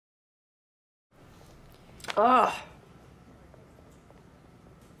Ugh.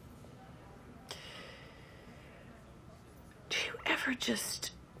 Do you ever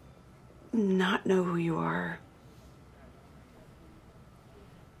just not know who you are?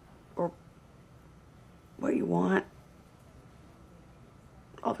 Or what you want?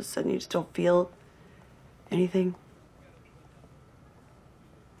 All of a sudden you just don't feel anything?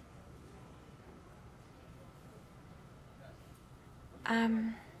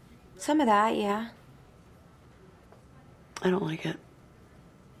 Some of that, yeah. I don't like it.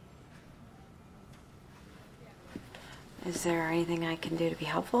 Is there anything I can do to be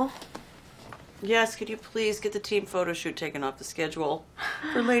helpful? Yes, could you please get the team photo shoot taken off the schedule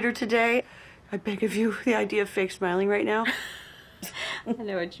for later today? I beg of you, the idea of fake smiling right now. I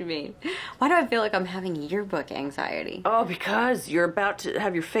know what you mean. Why do I feel like I'm having yearbook anxiety? Oh, because you're about to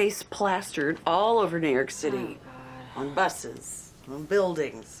have your face plastered all over New York City. Oh, God. On buses, on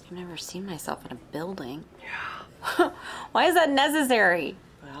buildings. I've never seen myself in a building. Yeah. Why is that necessary?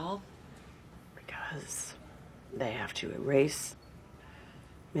 Well, because they have to erase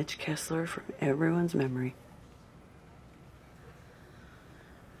Mitch Kessler from everyone's memory.